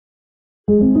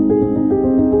Welcome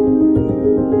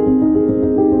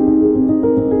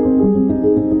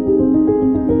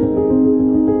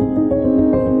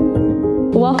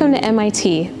to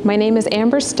MIT. My name is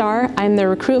Amber Starr. I'm the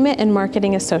Recruitment and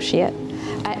Marketing Associate.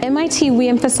 At MIT, we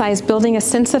emphasize building a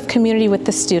sense of community with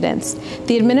the students.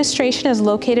 The administration is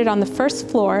located on the first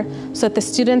floor so that the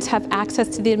students have access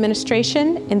to the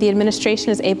administration and the administration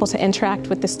is able to interact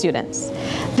with the students.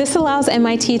 This allows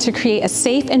MIT to create a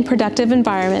safe and productive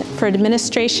environment for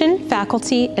administration,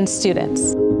 faculty, and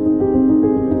students.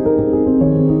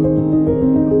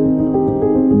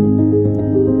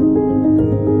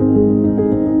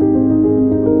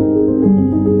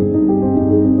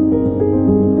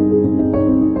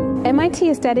 MIT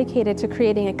is dedicated to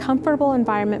creating a comfortable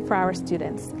environment for our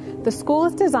students. The school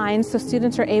is designed so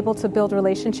students are able to build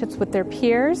relationships with their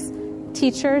peers,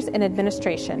 teachers, and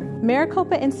administration.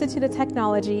 Maricopa Institute of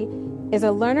Technology is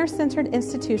a learner-centered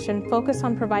institution focused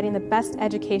on providing the best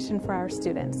education for our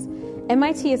students.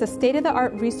 MIT is a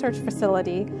state-of-the-art research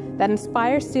facility that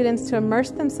inspires students to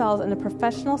immerse themselves in a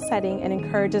professional setting and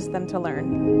encourages them to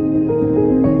learn.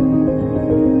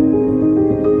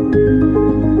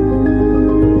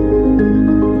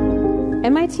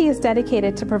 MIT is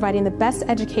dedicated to providing the best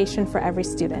education for every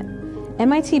student.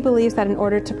 MIT believes that in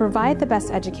order to provide the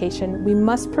best education, we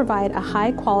must provide a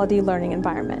high-quality learning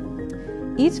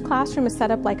environment. Each classroom is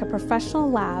set up like a professional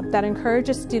lab that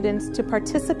encourages students to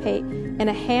participate in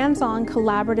a hands-on,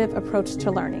 collaborative approach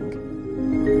to learning.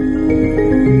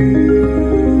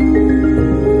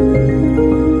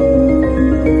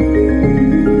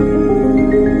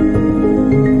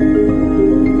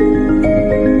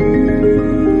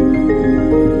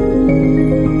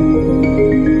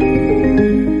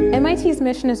 MIT's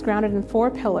mission is grounded in 4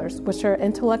 pillars, which are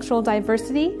intellectual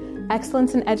diversity,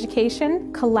 excellence in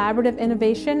education, collaborative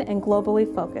innovation, and globally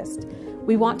focused.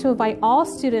 We want to invite all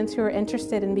students who are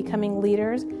interested in becoming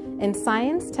leaders in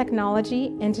science,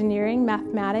 technology, engineering,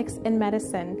 mathematics, and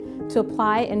medicine to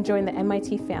apply and join the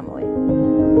MIT family.